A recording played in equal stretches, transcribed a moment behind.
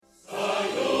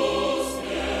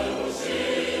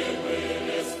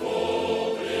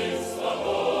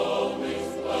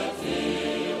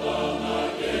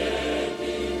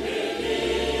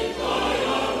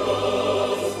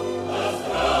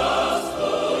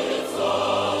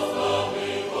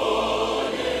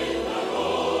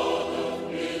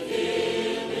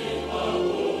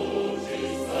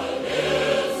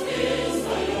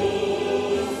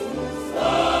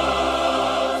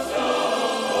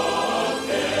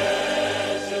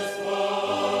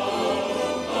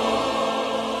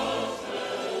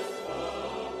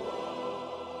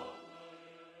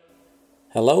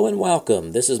Hello and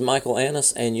welcome. This is Michael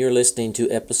Annis, and you're listening to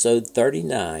episode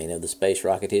 39 of the Space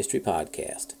Rocket History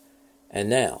Podcast. And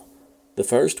now, the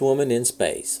first woman in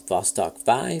space, Vostok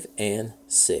 5 and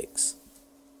 6.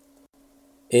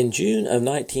 In June of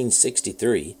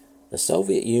 1963, the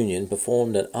Soviet Union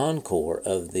performed an encore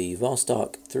of the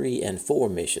Vostok 3 and 4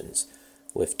 missions,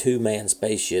 with two manned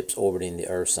spaceships orbiting the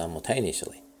Earth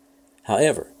simultaneously.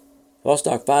 However,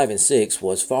 Vostok 5 and 6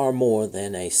 was far more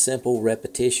than a simple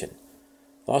repetition.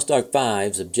 Vostok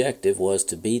 5's objective was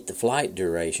to beat the flight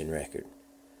duration record.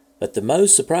 But the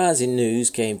most surprising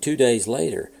news came 2 days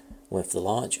later with the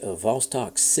launch of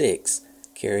Vostok 6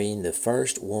 carrying the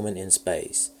first woman in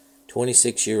space,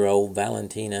 26-year-old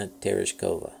Valentina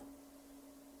Tereshkova.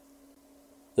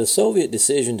 The Soviet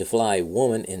decision to fly a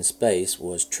woman in space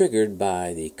was triggered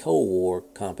by the Cold War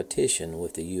competition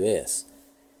with the U.S.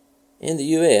 In the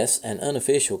U.S., an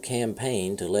unofficial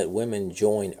campaign to let women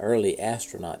join early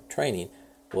astronaut training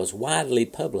was widely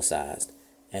publicized,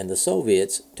 and the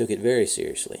Soviets took it very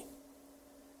seriously.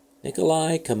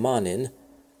 Nikolai Kamanin,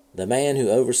 the man who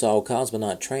oversaw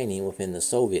cosmonaut training within the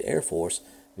Soviet Air Force,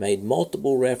 made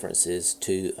multiple references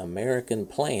to American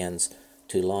plans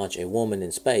to launch a woman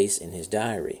in space in his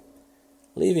diary,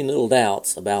 leaving little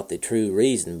doubts about the true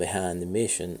reason behind the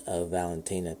mission of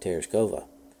Valentina Tereshkova.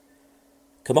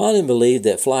 Kamanin believed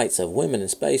that flights of women in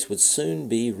space would soon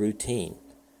be routine.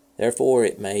 Therefore,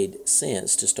 it made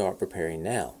sense to start preparing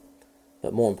now.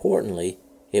 But more importantly,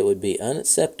 it would be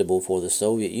unacceptable for the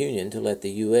Soviet Union to let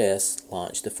the U.S.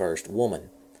 launch the first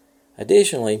woman.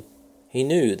 Additionally, he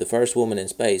knew the first woman in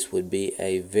space would be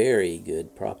a very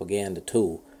good propaganda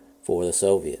tool for the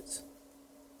Soviets.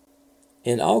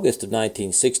 In August of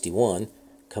 1961,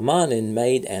 Kamanin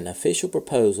made an official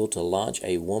proposal to launch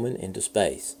a woman into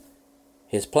space.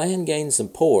 His plan gained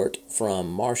support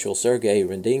from Marshal Sergei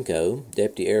Rudenko,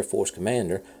 Deputy Air Force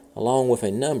Commander, along with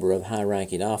a number of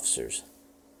high-ranking officers.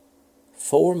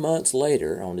 4 months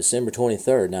later, on December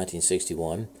 23,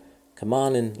 1961,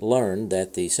 Kamanin learned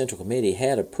that the Central Committee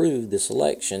had approved the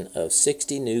selection of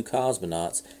 60 new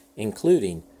cosmonauts,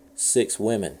 including 6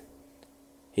 women.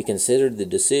 He considered the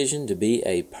decision to be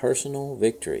a personal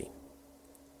victory.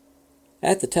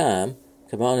 At the time,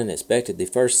 Kamanin expected the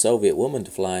first Soviet woman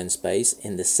to fly in space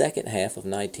in the second half of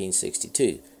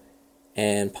 1962,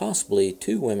 and possibly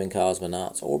 2 women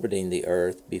cosmonauts orbiting the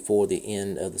Earth before the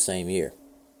end of the same year.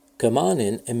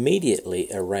 Kamanin immediately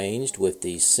arranged with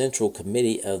the Central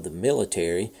Committee of the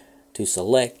military to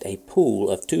select a pool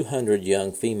of 200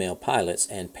 young female pilots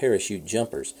and parachute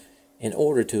jumpers in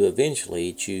order to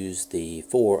eventually choose the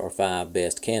 4 or 5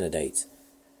 best candidates.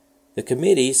 The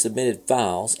committee submitted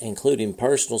files, including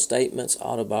personal statements,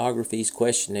 autobiographies,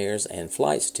 questionnaires, and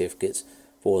flight certificates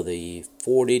for the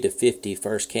 40 to 50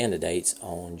 first candidates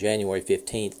on January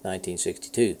 15,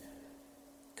 1962.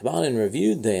 Kamanin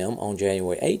reviewed them on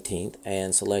January 18th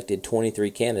and selected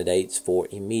 23 candidates for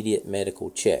immediate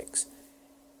medical checks,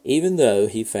 even though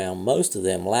he found most of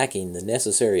them lacking the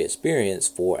necessary experience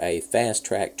for a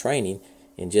fast-track training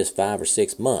in just 5 or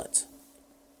 6 months.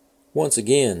 Once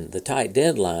again, the tight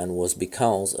deadline was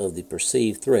because of the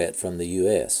perceived threat from the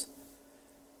U.S.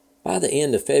 By the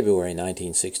end of February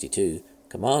 1962,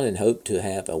 Kamanin hoped to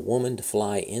have a woman to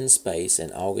fly in space in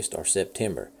August or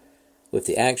September, with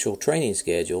the actual training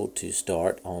schedule to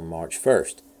start on March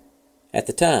 1st. At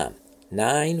the time,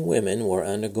 9 women were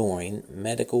undergoing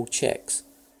medical checks.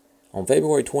 On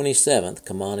February 27th,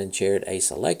 Kamanin chaired a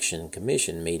selection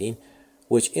commission meeting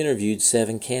which interviewed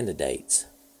 7 candidates,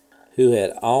 who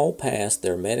had all passed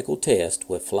their medical test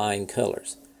with flying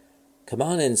colors.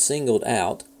 Kamanin singled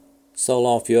out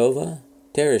Solovyova,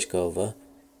 Tereshkova,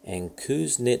 and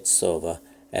Kuznetsova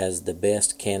as the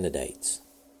best candidates,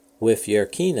 with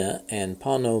Yerkina and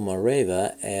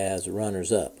Ponomareva as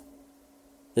runners-up.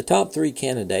 The top 3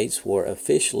 candidates were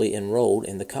officially enrolled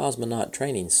in the Cosmonaut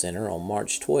Training Center on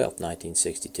March 12,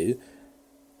 1962,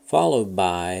 followed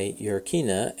by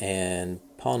Yerkina and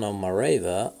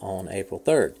Ponomareva on April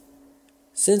 3rd.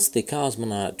 Since the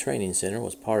Cosmonaut Training Center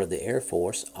was part of the Air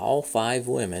Force, all 5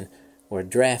 women were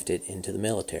drafted into the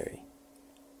military.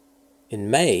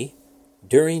 In May,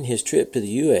 during his trip to the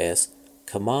U.S.,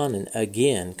 Kamanin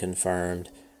again confirmed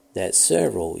that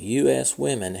several U.S.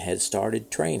 women had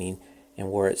started training and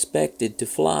were expected to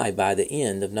fly by the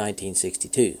end of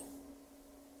 1962.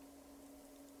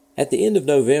 At the end of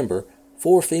November,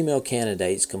 4 female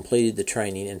candidates completed the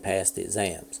training and passed the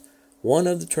exams. One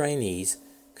of the trainees,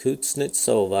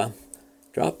 Kuznetsova,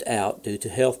 dropped out due to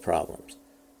health problems.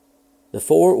 The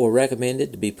 4 were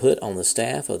recommended to be put on the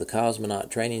staff of the Cosmonaut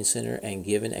Training Center and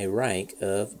given a rank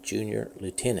of junior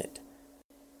lieutenant.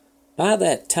 By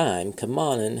that time,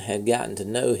 Kamanin had gotten to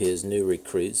know his new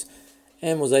recruits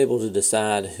and was able to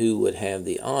decide who would have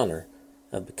the honor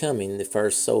of becoming the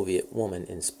first Soviet woman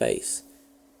in space.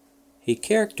 He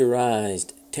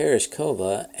characterized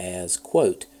Tereshkova as,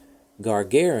 quote,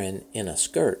 Gagarin in a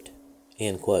skirt,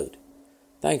 end quote,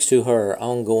 thanks to her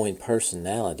ongoing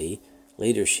personality,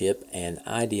 leadership, and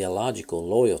ideological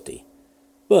loyalty.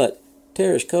 But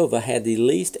Tereshkova had the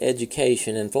least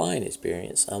education and flying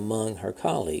experience among her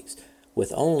colleagues,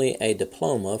 with only a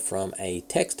diploma from a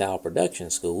textile production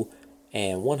school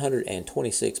and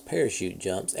 126 parachute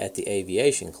jumps at the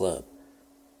aviation club.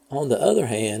 On the other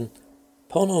hand,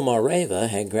 Ponomareva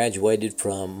had graduated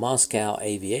from Moscow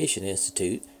Aviation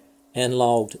Institute and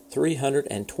logged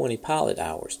 320 pilot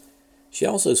hours. She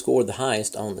also scored the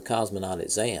highest on the cosmonaut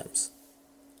exams.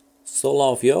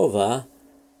 Solovyova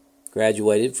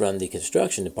graduated from the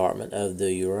construction department of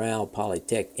the Ural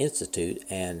Polytech Institute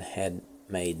and had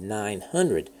made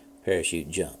 900 parachute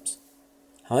jumps.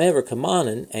 However,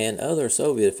 Kamanin and other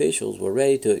Soviet officials were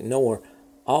ready to ignore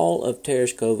all of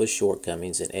Tereshkova's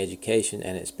shortcomings in education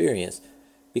and experience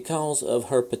because of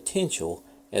her potential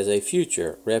as a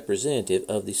future representative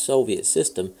of the Soviet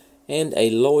system and a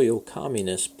loyal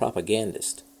communist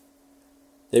propagandist.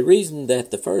 They reasoned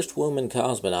that the first woman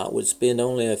cosmonaut would spend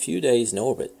only a few days in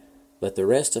orbit, but the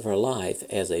rest of her life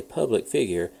as a public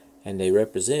figure and a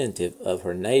representative of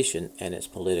her nation and its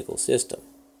political system.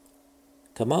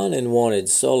 Kamanin wanted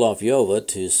Solovyova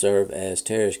to serve as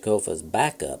Tereshkova's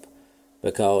backup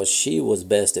because she was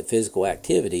best at physical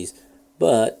activities,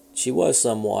 but she was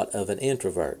somewhat of an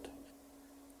introvert.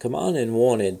 Kamanin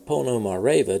wanted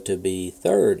Ponomareva to be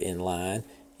third in line,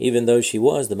 even though she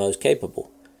was the most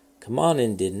capable.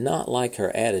 Kamanin did not like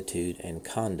her attitude and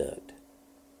conduct.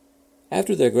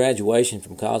 After their graduation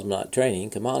from cosmonaut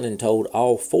training, Kamanin told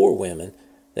all 4 women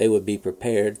they would be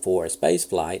prepared for a space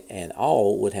flight and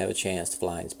all would have a chance to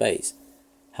fly in space.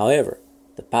 However,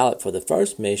 the pilot for the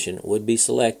first mission would be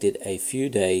selected a few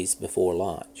days before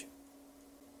launch.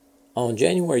 On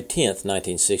January 10,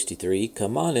 1963,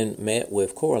 Kamanin met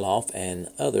with Korolev and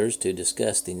others to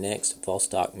discuss the next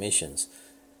Vostok missions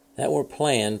that were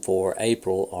planned for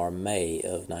April or May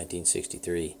of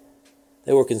 1963.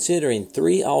 They were considering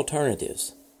 3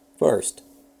 alternatives. First,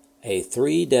 a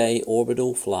 3-day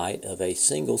orbital flight of a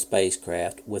single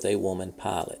spacecraft with a woman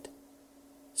pilot.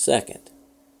 Second,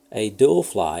 a dual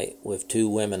flight with 2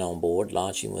 women on board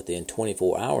launching within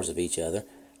 24 hours of each other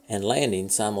and landing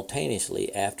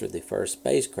simultaneously after the first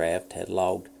spacecraft had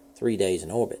logged 3 days in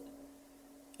orbit.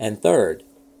 And third,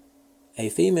 a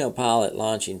female pilot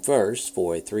launching first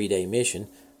for a 3-day mission,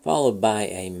 followed by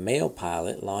a male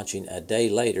pilot launching a day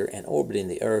later and orbiting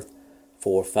the Earth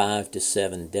for 5 to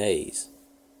 7 days.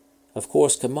 Of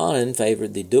course, Kamanin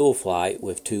favored the dual flight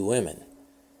with 2 women,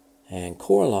 and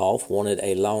Korolev wanted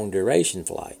a long-duration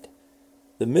flight.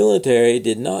 The military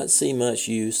did not see much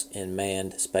use in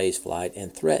manned spaceflight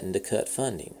and threatened to cut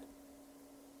funding.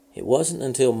 It wasn't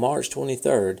until March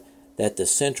 23rd that the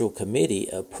Central Committee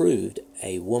approved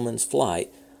a woman's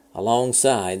flight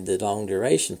alongside the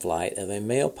long-duration flight of a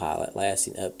male pilot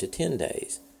lasting up to 10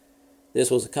 days.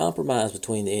 This was a compromise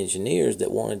between the engineers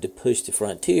that wanted to push the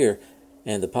frontier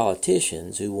and the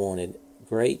politicians who wanted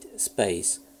great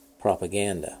space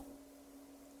propaganda.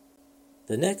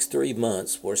 The next 3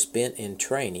 months were spent in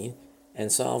training and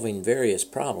solving various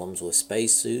problems with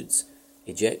spacesuits,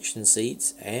 ejection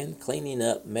seats, and cleaning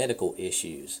up medical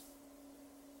issues.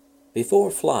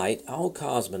 Before flight, all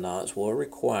cosmonauts were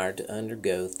required to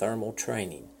undergo thermal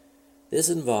training. This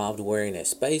involved wearing a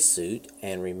spacesuit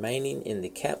and remaining in the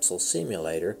capsule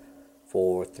simulator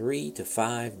for 3 to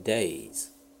 5 days.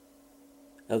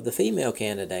 Of the female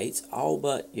candidates, all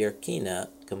but Yerkina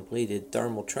completed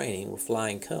thermal training with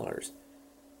flying colors.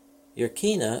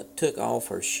 Yerkina took off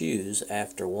her shoes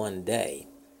after 1 day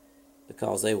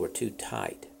because they were too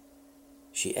tight.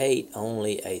 She ate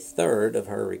only a third of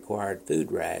her required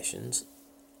food rations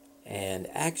and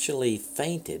actually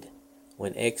fainted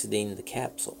when exiting the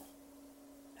capsule.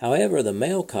 However, the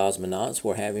male cosmonauts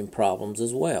were having problems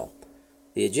as well.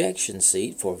 The ejection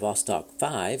seat for Vostok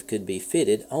 5 could be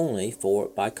fitted only for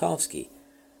Bykovsky,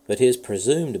 but his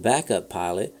presumed backup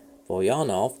pilot,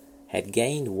 Voyanov, had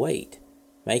gained weight,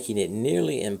 making it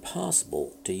nearly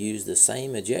impossible to use the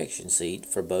same ejection seat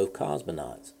for both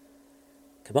cosmonauts.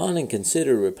 Kamanin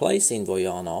considered replacing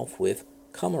Voyanov with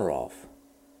Komarov,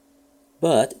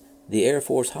 but the Air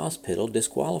Force Hospital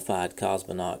disqualified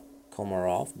cosmonaut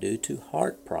Komarov due to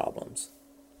heart problems.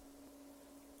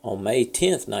 On May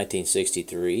 10,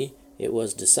 1963, it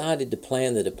was decided to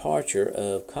plan the departure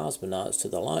of cosmonauts to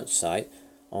the launch site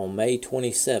on May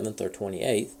 27th or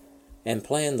 28th, and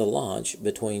planned the launch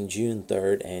between June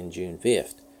 3rd and June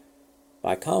 5th.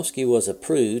 Bykovsky was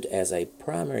approved as a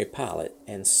primary pilot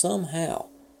and somehow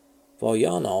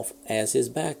Volyanov as his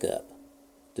backup,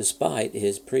 despite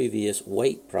his previous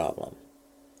weight problem.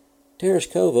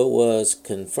 Tereshkova was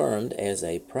confirmed as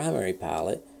a primary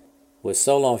pilot, with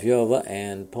Solovyova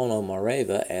and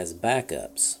Ponomareva as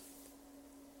backups.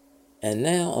 And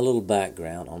now a little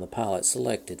background on the pilots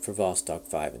selected for Vostok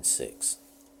 5 and 6.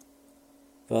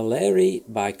 Valery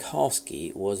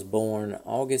Bykovsky was born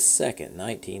August 2,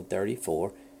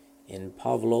 1934, in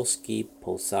Pavlovsky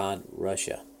Posad,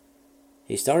 Russia.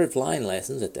 He started flying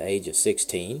lessons at the age of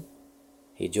 16.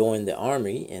 He joined the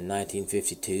Army in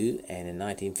 1952, and in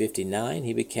 1959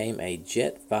 he became a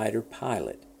jet fighter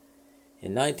pilot.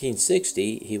 In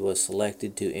 1960 he was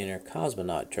selected to enter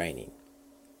cosmonaut training.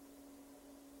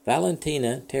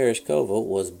 Valentina Tereshkova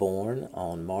was born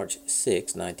on March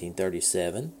 6,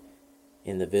 1937,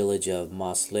 in the village of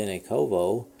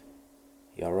Maslenikovo,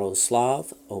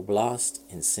 Yaroslav Oblast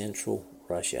in central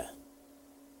Russia.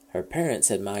 Her parents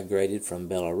had migrated from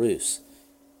Belarus.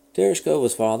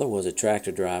 Tereshkova's father was a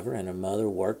tractor driver and her mother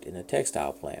worked in a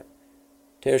textile plant.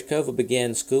 Tereshkova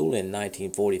began school in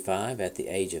 1945 at the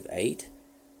age of 8,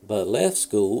 but left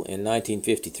school in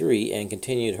 1953 and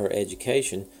continued her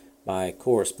education by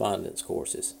correspondence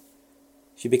courses.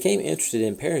 She became interested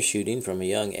in parachuting from a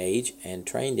young age and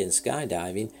trained in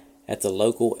skydiving at the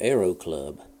local Aero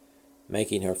Club,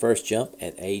 making her first jump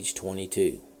at age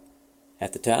 22.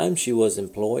 At the time, she was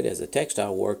employed as a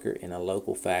textile worker in a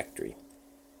local factory.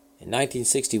 In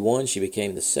 1961, she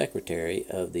became the secretary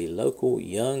of the local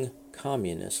Young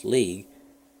Communist League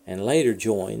and later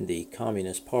joined the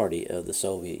Communist Party of the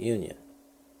Soviet Union.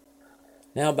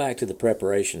 Now back to the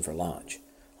preparation for launch.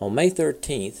 On May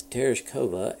 13th,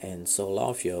 Tereshkova and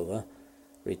Solovyova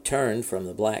returned from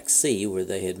the Black Sea where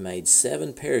they had made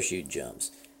 7 parachute jumps,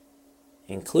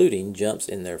 including jumps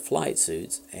in their flight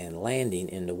suits and landing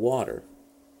into water.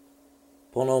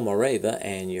 Ponomareva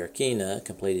and Yurkina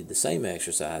completed the same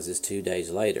exercises 2 days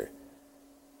later.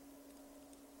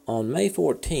 On May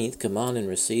 14th, Kamanin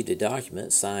received a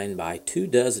document signed by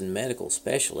 24 medical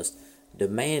specialists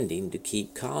demanding to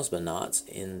keep cosmonauts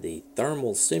in the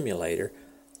thermal simulator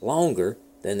longer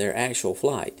than their actual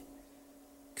flight.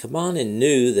 Kamanin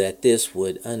knew that this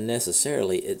would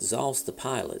unnecessarily exhaust the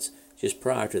pilots just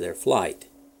prior to their flight.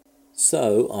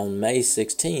 So, on May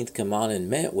 16th, Kamanin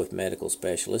met with medical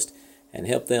specialists and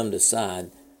helped them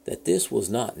decide that this was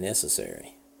not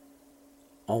necessary.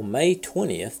 On May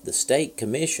 20th, the State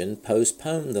Commission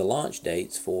postponed the launch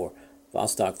dates for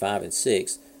Vostok 5 and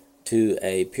 6 to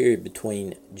a period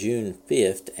between June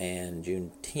 5th and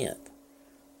June 10th.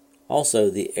 Also,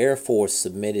 the Air Force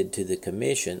submitted to the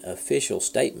Commission official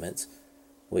statements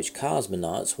which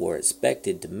cosmonauts were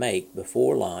expected to make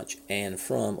before launch and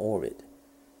from orbit.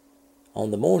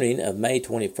 On the morning of May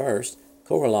 21st,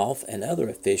 Korolev and other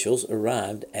officials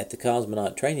arrived at the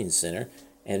Cosmonaut Training Center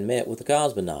and met with the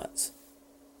cosmonauts.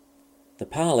 The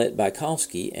pilot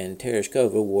Bykovsky and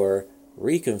Tereshkova were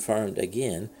reconfirmed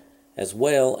again, as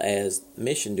well as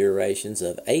mission durations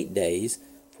of 8 days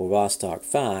for Vostok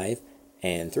 5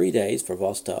 and 3 days for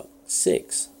Vostok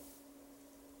 6.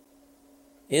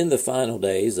 In the final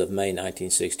days of May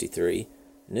 1963,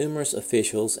 numerous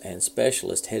officials and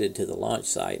specialists headed to the launch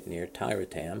site near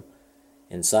Tyuratam.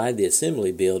 Inside the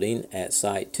assembly building at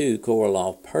Site 2,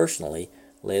 Korolev personally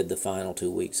led the final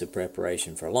 2 weeks of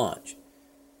preparation for launch,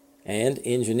 and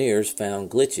engineers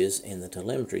found glitches in the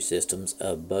telemetry systems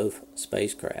of both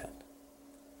spacecraft.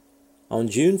 On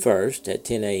June 1st at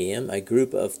 10 a.m., a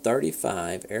group of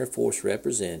 35 Air Force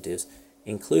representatives,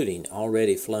 including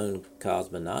already flown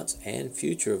cosmonauts and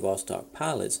future Vostok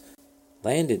pilots,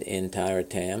 landed in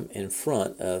Tyuratam in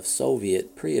front of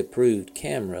Soviet pre-approved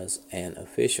cameras and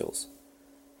officials.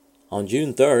 On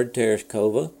June 3rd,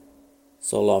 Tereshkova,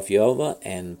 Solovyova,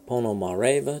 and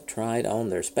Ponomareva tried on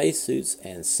their spacesuits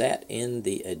and sat in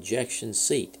the ejection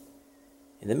seat.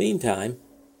 In the meantime,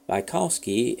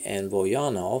 Bykovsky and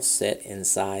Volyanov sat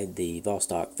inside the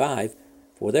Vostok 5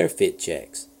 for their fit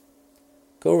checks.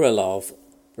 Korolev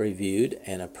reviewed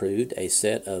and approved a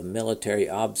set of military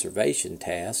observation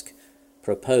tasks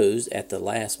proposed at the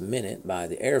last minute by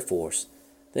the Air Force.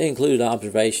 They included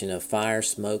observation of fire,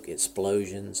 smoke,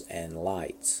 explosions, and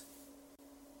lights.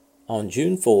 On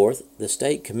June 4th, the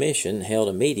State Commission held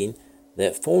a meeting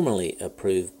that formally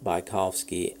approved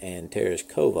Bykovsky and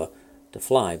Tereshkova to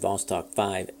fly Vostok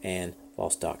 5 and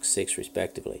Vostok 6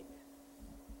 respectively.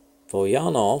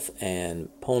 Volyanov and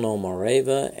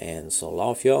Ponomareva and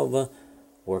Solovyova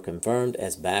were confirmed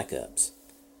as backups.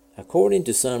 According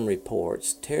to some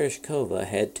reports, Tereshkova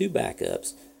had 2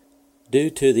 backups, due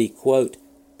to the, quote,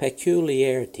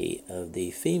 peculiarity of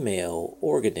the female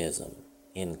organism,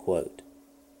 end quote.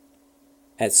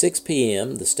 At 6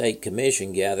 p.m., the State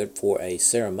Commission gathered for a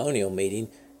ceremonial meeting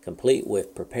complete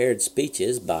with prepared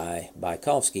speeches by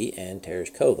Baikovsky and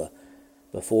Tereshkova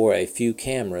before a few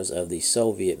cameras of the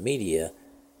Soviet media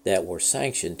that were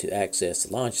sanctioned to access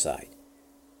the launch site.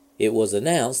 It was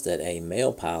announced that a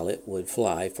male pilot would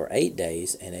fly for 8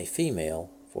 days and a female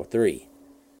for 3.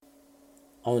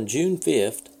 On June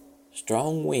 5th,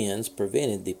 strong winds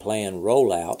prevented the planned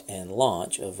rollout and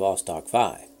launch of Vostok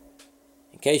 5.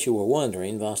 In case you were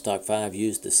wondering, Vostok 5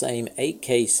 used the same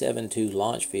 8K-72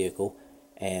 launch vehicle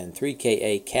and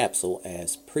 3KA capsule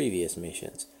as previous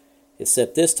missions,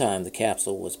 except this time the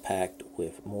capsule was packed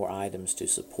with more items to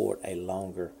support a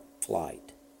longer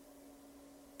flight.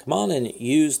 Kamanin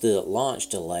used the launch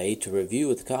delay to review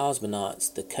with the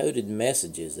cosmonauts the coded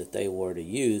messages that they were to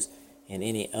use in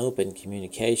any open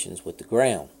communications with the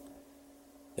ground.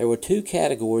 There were 2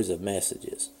 categories of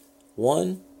messages,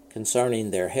 one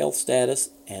concerning their health status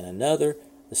and another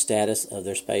the status of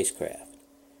their spacecraft.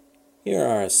 Here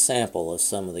are a sample of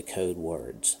some of the code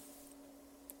words.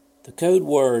 The code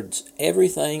words,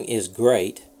 "Everything is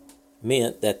great,"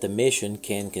 meant that the mission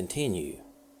can continue.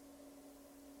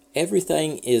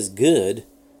 "Everything is good"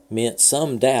 meant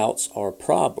some doubts or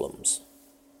problems.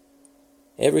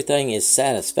 "Everything is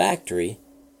satisfactory"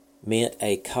 meant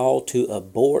a call to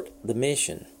abort the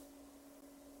mission.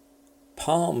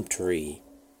 "Palm tree"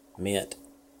 meant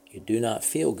you do not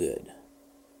feel good.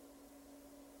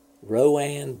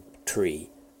 "Rowan tree"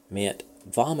 meant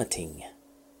vomiting.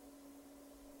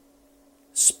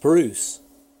 "Spruce"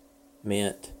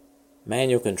 meant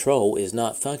manual control is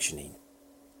not functioning.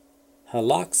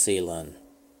 "Haloxylon"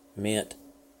 meant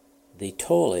the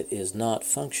toilet is not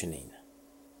functioning.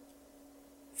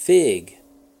 "Fig"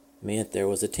 meant there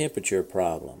was a temperature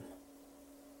problem.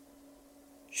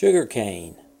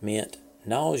 "Sugarcane" meant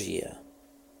nausea.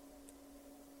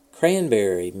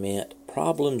 "Cranberry" meant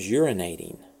problems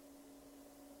urinating.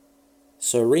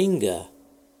 "Syringa"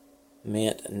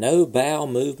 meant no bowel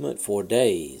movement for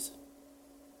days.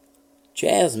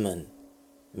 "Jasmine"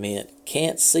 meant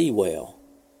can't see well.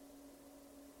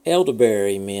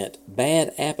 "Elderberry" meant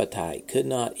bad appetite, could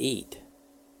not eat.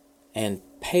 And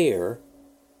 "pear"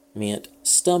 meant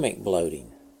stomach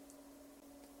bloating.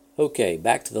 Okay,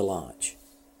 back to the launch.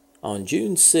 On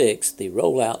June 6th, the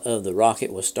rollout of the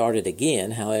rocket was started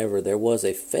again. However, there was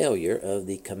a failure of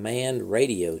the command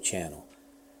radio channel.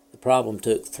 The problem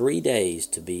took 3 days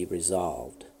to be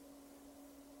resolved.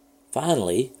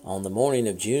 Finally, on the morning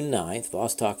of June 9th,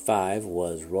 Vostok 5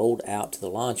 was rolled out to the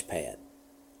launch pad.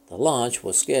 The launch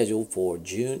was scheduled for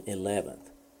June 11th.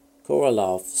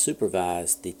 Korolev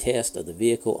supervised the test of the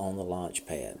vehicle on the launch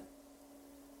pad.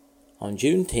 On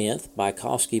June 10th,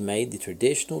 Baikovsky made the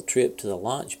traditional trip to the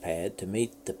launch pad to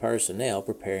meet the personnel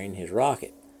preparing his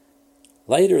rocket.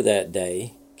 Later that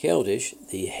day, Keldysh,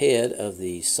 the head of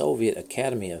the Soviet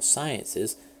Academy of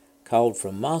Sciences, called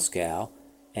from Moscow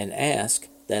and asked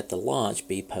that the launch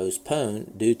be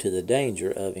postponed due to the danger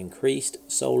of increased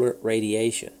solar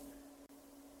radiation.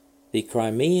 The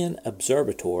Crimean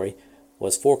Observatory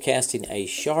was forecasting a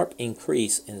sharp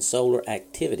increase in solar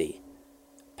activity.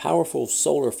 Powerful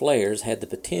solar flares had the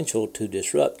potential to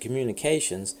disrupt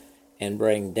communications and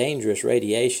bring dangerous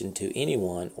radiation to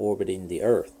anyone orbiting the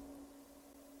Earth.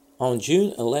 On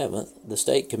June 11th, the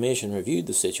State Commission reviewed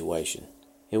the situation.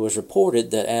 It was reported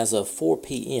that as of 4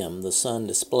 p.m., the Sun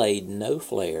displayed no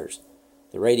flares.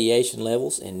 The radiation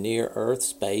levels in near-Earth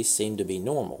space seemed to be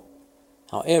normal.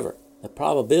 However, the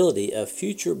probability of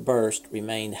future bursts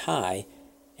remained high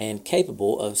and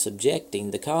capable of subjecting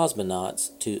the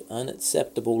cosmonauts to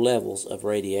unacceptable levels of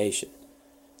radiation.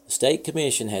 The State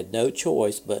Commission had no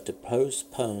choice but to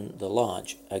postpone the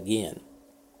launch again.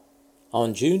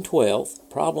 On June 12th,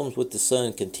 problems with the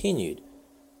Sun continued,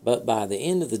 but by the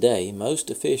end of the day,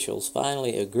 most officials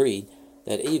finally agreed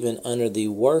that even under the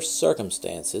worst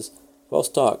circumstances,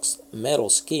 Vostok's metal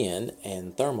skin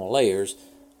and thermal layers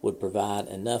would provide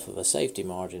enough of a safety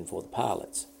margin for the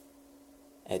pilots.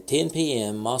 At 10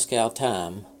 p.m. Moscow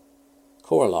time,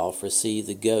 Korolev received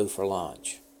the go for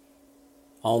launch.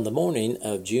 On the morning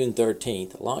of June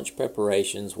 13th, launch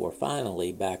preparations were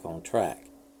finally back on track.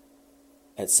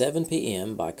 At 7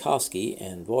 p.m., Baikovsky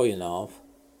and Voronov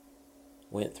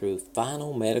went through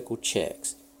final medical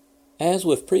checks. As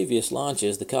with previous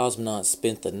launches, the cosmonauts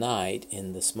spent the night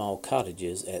in the small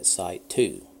cottages at Site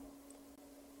 2.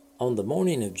 On the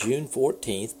morning of June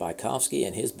 14th, Baikovsky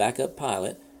and his backup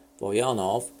pilot,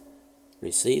 Voronov,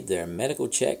 received their medical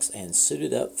checks and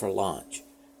suited up for launch.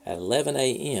 At 11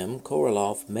 a.m.,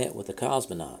 Korolev met with the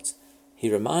cosmonauts. He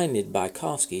reminded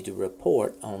Bykowski to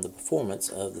report on the performance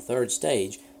of the third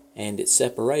stage and its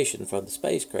separation from the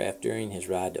spacecraft during his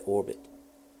ride to orbit.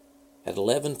 At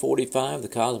 11:45, the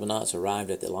cosmonauts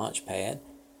arrived at the launch pad.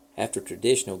 After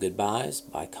traditional goodbyes,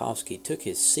 Bykowski took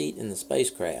his seat in the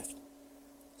spacecraft.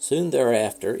 Soon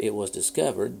thereafter, it was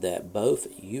discovered that both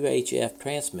UHF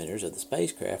transmitters of the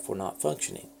spacecraft were not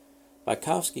functioning.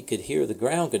 Bykowski could hear the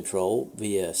ground control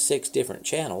via 6 different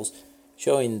channels,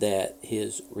 showing that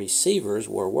his receivers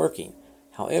were working.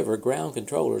 However, ground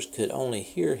controllers could only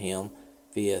hear him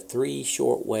via 3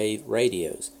 shortwave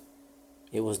radios.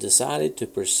 It was decided to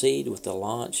proceed with the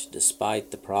launch despite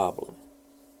the problem.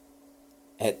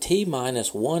 At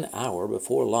T-1 hour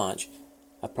before launch,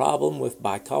 a problem with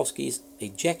Bykowski's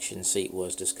ejection seat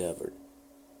was discovered.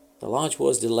 The launch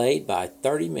was delayed by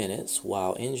 30 minutes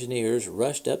while engineers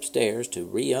rushed upstairs to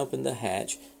reopen the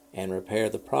hatch and repair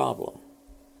the problem.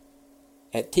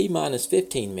 At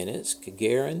T-15 minutes,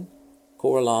 Gagarin,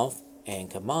 Korolev,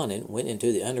 and Kamanin went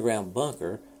into the underground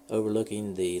bunker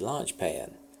overlooking the launch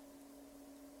pad.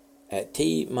 At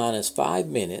T-5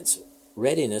 minutes,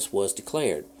 readiness was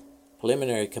declared.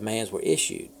 Preliminary commands were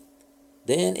issued.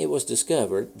 Then it was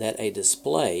discovered that a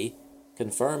display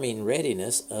confirming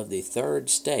readiness of the third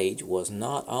stage was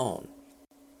not on.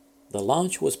 The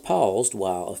launch was paused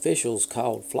while officials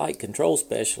called flight control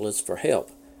specialists for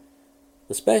help.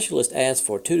 The specialist asked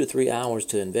for 2 to 3 hours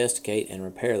to investigate and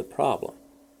repair the problem.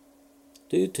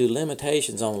 Due to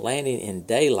limitations on landing in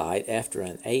daylight after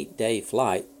an 8-day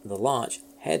flight, the launch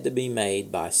had to be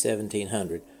made by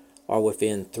 1700 or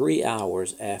within 3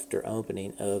 hours after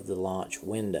opening of the launch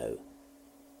window.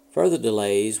 Further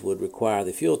delays would require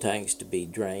the fuel tanks to be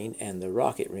drained and the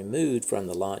rocket removed from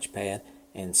the launch pad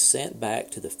and sent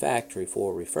back to the factory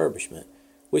for refurbishment,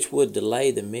 which would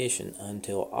delay the mission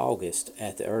until August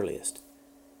at the earliest.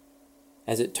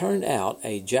 As it turned out,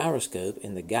 a gyroscope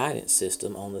in the guidance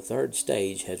system on the third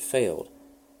stage had failed.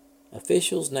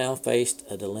 Officials now faced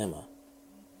a dilemma: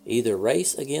 either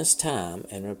race against time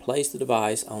and replace the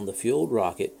device on the fueled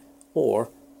rocket,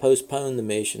 or postpone the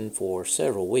mission for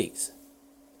several weeks.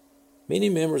 Many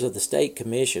members of the State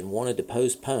Commission wanted to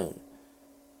postpone,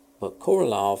 but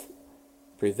Korolev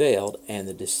prevailed and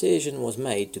the decision was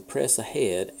made to press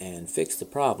ahead and fix the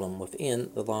problem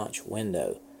within the launch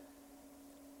window.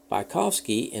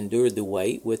 Bykowski endured the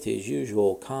wait with his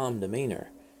usual calm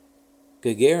demeanor.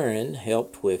 Gagarin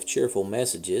helped with cheerful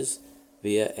messages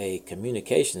via a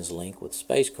communications link with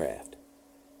spacecraft.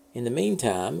 In the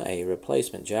meantime, a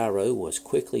replacement gyro was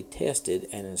quickly tested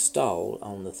and installed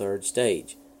on the third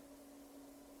stage.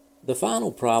 The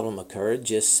final problem occurred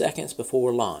just seconds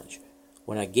before launch,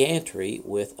 when a gantry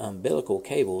with umbilical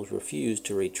cables refused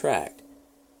to retract.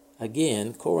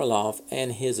 Again, Korolev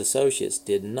and his associates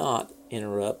did not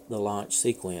interrupt the launch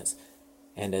sequence,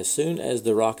 and as soon as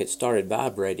the rocket started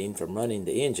vibrating from running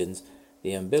the engines,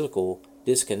 the umbilical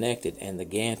disconnected and the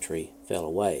gantry fell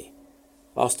away.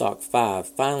 Vostok 5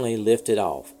 finally lifted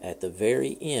off at the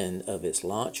very end of its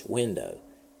launch window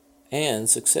and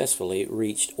successfully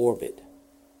reached orbit.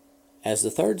 As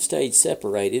the third stage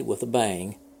separated with a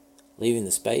bang, leaving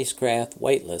the spacecraft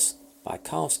weightless,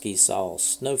 Bykowski saw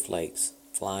snowflakes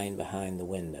flying behind the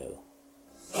window.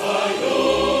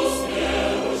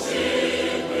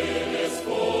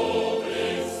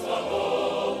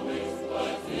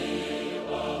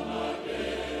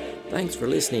 Thanks for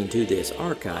listening to this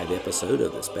archive episode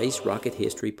of the Space Rocket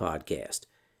History Podcast.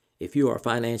 If you are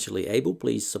financially able,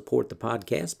 please support the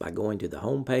podcast by going to the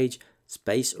homepage,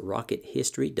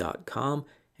 spacerockethistory.com,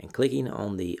 and clicking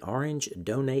on the orange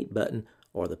donate button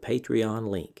or the Patreon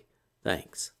link.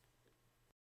 Thanks.